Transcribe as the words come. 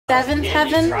Seventh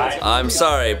heaven? I'm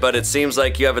sorry, but it seems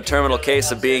like you have a terminal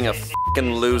case of being a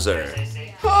f***ing loser.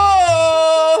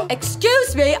 Oh!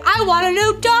 Excuse me, I want a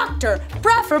new doctor,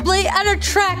 preferably an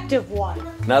attractive one.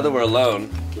 Now that we're alone.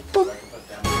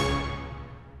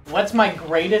 What's my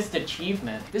greatest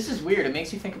achievement? This is weird, it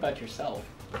makes you think about yourself.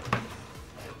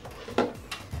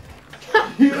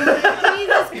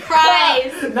 Jesus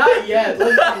Christ! Not yet,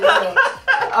 let's be real.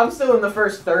 I'm still in the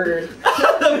first third.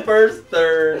 The first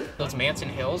third. Those Manson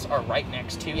Hills are right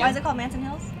next to you. Why is it called Manson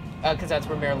Hills? Because that's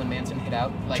where Marilyn Manson hid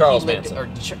out. Like, Charles he lived, Manson. Or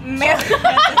Marilyn Manson.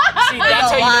 See,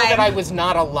 that's how you know that I was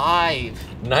not alive.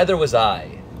 Neither was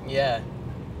I. Yeah.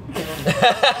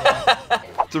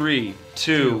 3,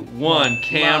 2, 1,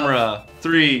 camera.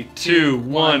 3, 2,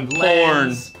 1,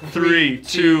 porn. 3,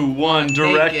 2, 1,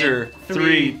 director.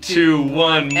 3, 2,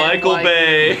 1, Michael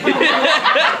Bay.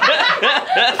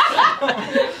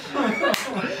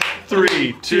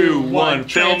 3, 2, 1,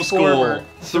 film school.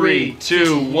 3,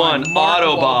 2, 1,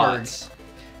 Autobots.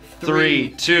 3,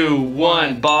 2,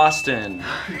 1, Boston.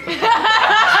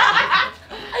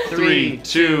 3,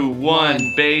 2,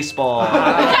 1, baseball.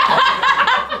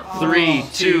 3,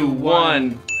 2,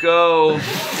 1, go.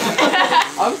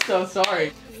 I'm so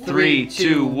sorry. 3,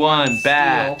 2, 1,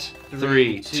 bat.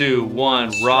 3, 2,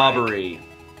 1, robbery.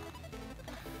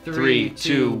 3,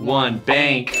 2, 1,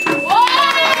 bank.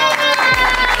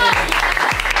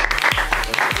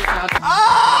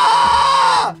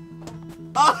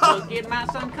 Look at my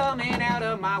son coming out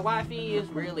of my wife. He is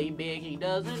really big. He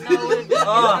doesn't know if he's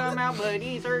come out, but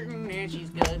he's hurting and she's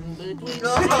cutting between.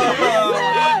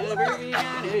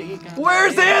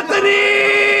 Where's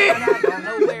Anthony?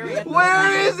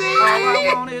 Where is he? All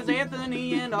I want is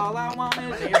Anthony, and all I want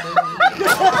is Anthony. All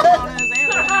I want is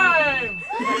Anthony.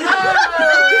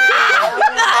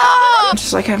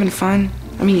 Just like having fun.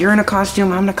 I mean, you're in a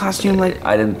costume, I'm in a costume, like...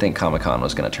 I didn't think Comic-Con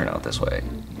was gonna turn out this way.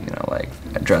 You know, like,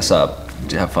 I dress up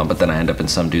to have fun, but then I end up in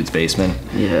some dude's basement.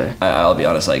 Yeah. I'll be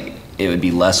honest, like, it would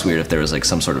be less weird if there was like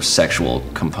some sort of sexual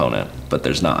component, but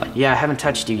there's not. Yeah, I haven't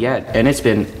touched you yet, and it's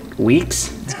been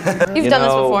weeks. You've done this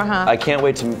before, huh? I can't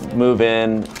wait to move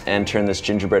in and turn this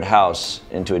gingerbread house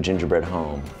into a gingerbread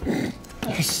home.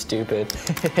 You're stupid.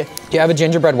 Do you have a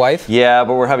gingerbread wife? Yeah,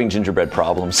 but we're having gingerbread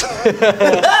problems.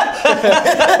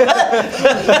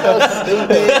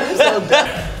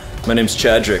 My name's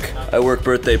Chadrick. I work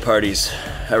birthday parties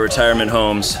at retirement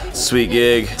homes. Sweet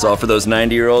gig. It's all for those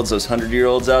 90-year-olds, those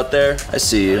 100-year-olds out there. I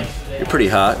see you. You're pretty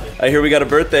hot. I hear we got a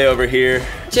birthday over here.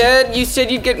 Jed, you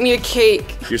said you'd get me a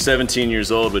cake. You're 17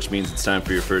 years old, which means it's time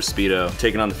for your first Speedo.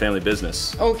 Taking on the family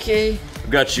business. Okay.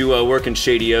 I've got you working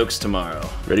Shady Oaks tomorrow.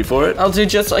 Ready for it? I'll do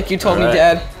just like you told me, All right.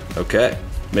 Dad. Okay.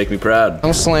 Make me proud.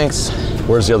 I'm Slinks.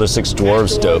 Where's the other 6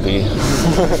 dwarves, Dopey?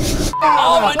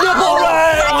 Oh, my nipple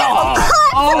ring!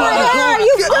 Oh my God,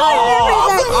 you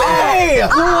Hey!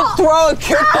 Throw a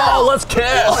kickball, let's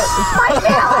kiss!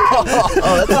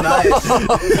 Oh,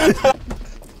 that's nice.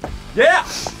 Yeah!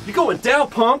 You're going down,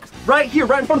 punk! Right here,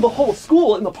 right in front of the whole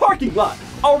school in the parking lot!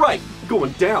 Alright, you're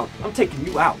going down. I'm taking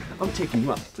you out. I'm taking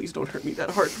you out. Please don't hurt me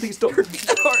that hard. Please don't hurt me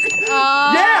that hard.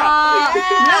 Yeah!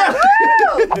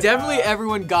 Definitely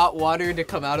everyone got water to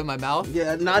come out of my mouth.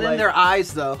 Yeah, not in their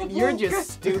eyes though. You're just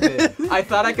stupid. I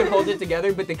thought I could hold it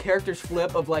together, but the character's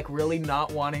flip of like really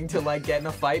not wanting to like get in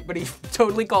a fight, but he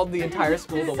totally called the entire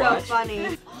school to watch. So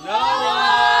funny.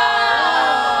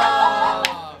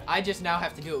 I just now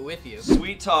have to do it with you.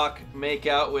 Sweet talk, make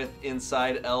out with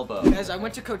inside elbow. Guys, I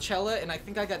went to Coachella and I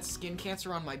think I got skin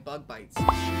cancer on my bug bites.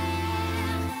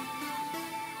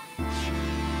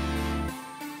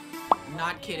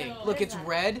 Not kidding. Look, it's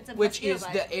red, which is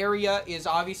the area is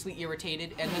obviously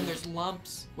irritated, and then there's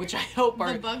lumps, which I hope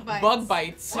are bug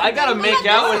bites. I gotta make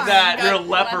out with that, your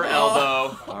leper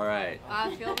elbow. All right.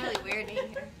 I feel really weird in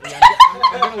here. Yeah,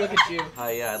 I'm gonna look at you.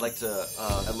 Hi, yeah, I'd like to,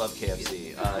 I love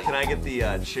KFC. Can I get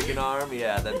the chicken arm?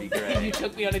 Yeah, that'd be You great.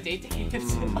 took me on a date to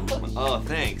KFC. Oh,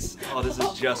 thanks. Oh, this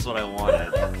is just what I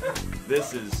wanted.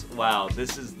 This is, wow,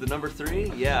 this is the number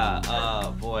 3? Yeah,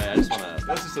 boy, I just wanna,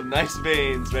 those are some nice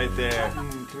veins right there.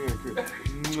 Come here, come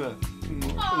here.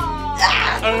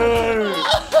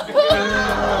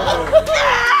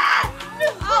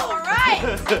 All right.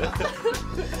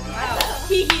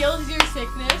 He heals your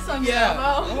sickness on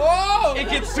Bravo. Whoa! It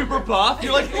gets super buff.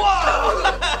 You're like,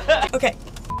 whoa! Okay.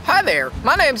 Hi there,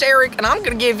 my name's Eric, and I'm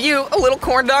gonna give you a little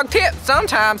corn dog tip.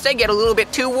 Sometimes they get a little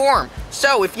bit too warm.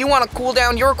 So if you wanna cool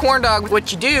down your corn dog,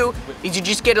 what you do is you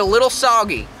just get a little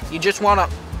soggy. You just wanna...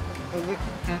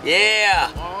 Yeah!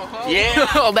 Yeah!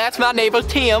 Oh, that's my neighbor,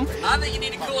 Tim. I think you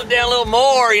need to cool it down a little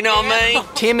more, you know what I mean?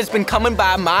 Tim has been coming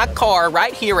by my car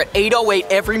right here at 8:08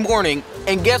 every morning,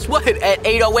 And guess what? At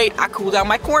 8:08, I cool down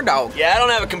my corn dog. Yeah, I don't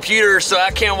have a computer, so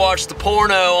I can't watch the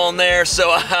porno on there,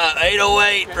 so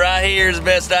 808 right here is the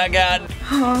best I got.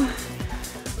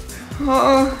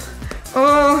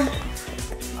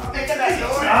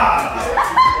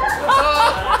 Stop.